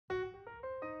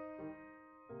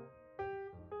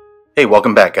Hey,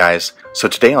 welcome back guys. So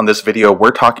today on this video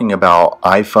we're talking about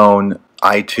iPhone,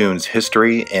 iTunes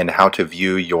history and how to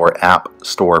view your App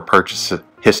Store purchase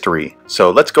history. So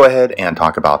let's go ahead and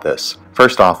talk about this.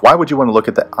 First off, why would you want to look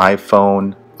at the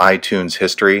iPhone, iTunes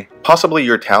history? Possibly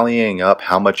you're tallying up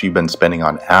how much you've been spending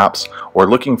on apps or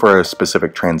looking for a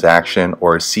specific transaction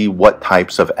or see what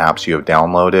types of apps you have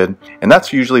downloaded. And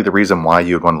that's usually the reason why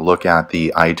you would want to look at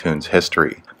the iTunes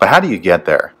history. But how do you get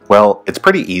there? Well, it's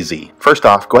pretty easy. First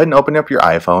off, go ahead and open up your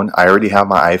iPhone. I already have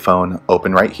my iPhone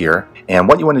open right here. And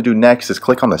what you want to do next is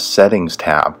click on the Settings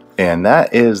tab. And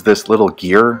that is this little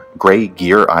gray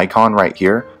gear icon right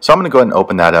here. So I'm going to go ahead and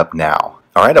open that up now.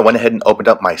 Alright, I went ahead and opened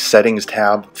up my Settings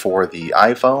tab for the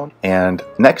iPhone. And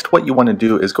next what you want to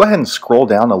do is go ahead and scroll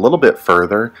down a little bit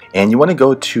further. And you want to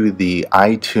go to the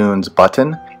iTunes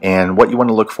button. And what you want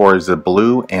to look for is the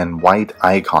blue and white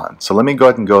icon. So let me go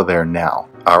ahead and go there now.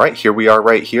 Alright, here we are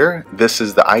right here. This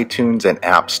is the iTunes and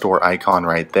App Store icon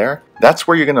right there. That's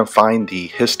where you're going to find the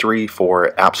history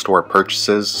for App Store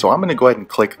purchases. So I'm going to go ahead and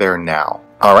click there now.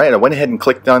 Alright, I went ahead and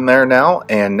clicked on there now,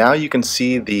 and now you can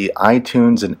see the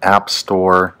iTunes and App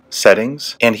Store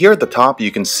settings. And here at the top you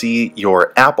can see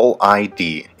your Apple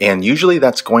ID, and usually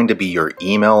that's going to be your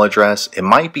email address. It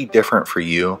might be different for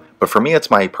you, but for me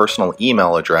it's my personal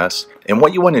email address. And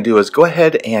what you want to do is go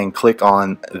ahead and click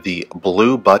on the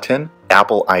blue button,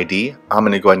 Apple ID. I'm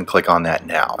going to go ahead and click on that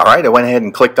now. Alright, I went ahead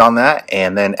and clicked on that,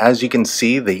 and then as you can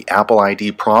see the Apple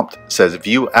ID prompt says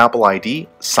view Apple ID,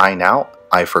 sign out,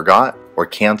 I forgot, or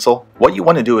cancel. What you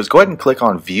want to do is go ahead and click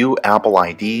on view Apple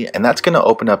ID, and that's going to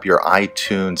open up your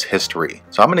iTunes history.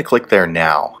 So I'm going to click there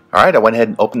now. Alright, I went ahead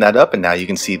and opened that up, and now you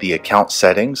can see the account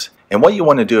settings. And what you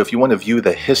want to do if you want to view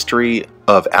the history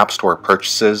of App Store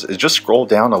purchases is just scroll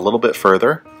down a little bit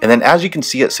further, and then as you can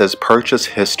see it says purchase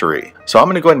history. So I'm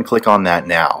going to go ahead and click on that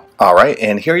now. Alright,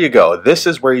 and here you go. This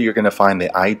is where you're going to find the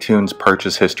iTunes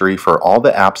purchase history for all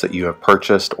the apps that you have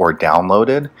purchased or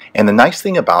downloaded. And the nice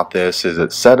thing about this is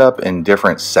it's set up in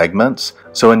different segments.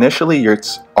 So initially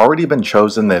it's already been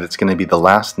chosen that it's going to be the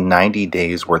last 90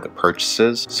 days worth of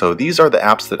purchases. So these are the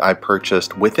apps that I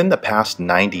purchased within the past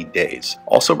 90 days.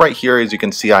 Also right here, as you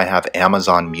can see, I have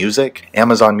Amazon Music.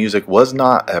 Amazon Music was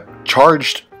not a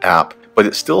charged app, but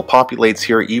it still populates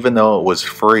here even though it was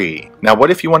free. Now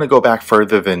what if you want to go back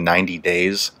further than 90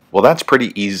 days? Well, that's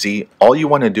pretty easy. All you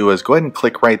want to do is go ahead and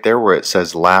click right there where it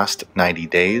says last 90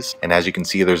 days. And as you can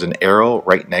see, there's an arrow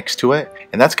right next to it.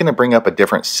 And that's going to bring up a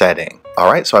different setting.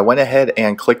 Alright, so I went ahead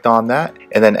and clicked on that.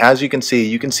 And then as you can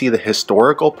see the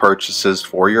historical purchases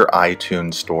for your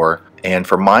iTunes store. And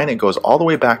for mine, it goes all the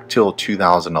way back till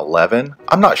 2011.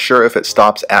 I'm not sure if it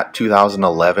stops at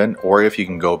 2011 or if you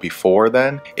can go before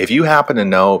then. If you happen to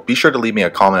know, be sure to leave me a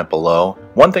comment below.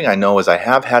 One thing I know is I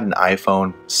have had an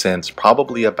iPhone since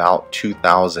probably about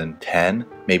 2010,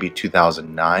 maybe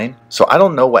 2009. So I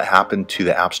don't know what happened to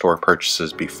the App Store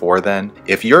purchases before then.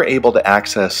 If you're able to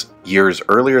access years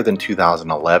earlier than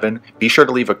 2011, be sure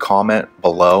to leave a comment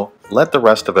below. Let the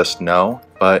rest of us know.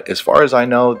 But as far as I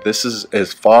know, this is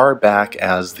as far back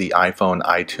as the iPhone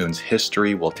iTunes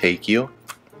history will take you.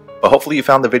 But hopefully you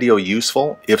found the video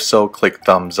useful. If so, click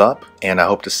thumbs up, and I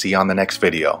hope to see you on the next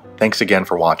video. Thanks again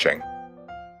for watching.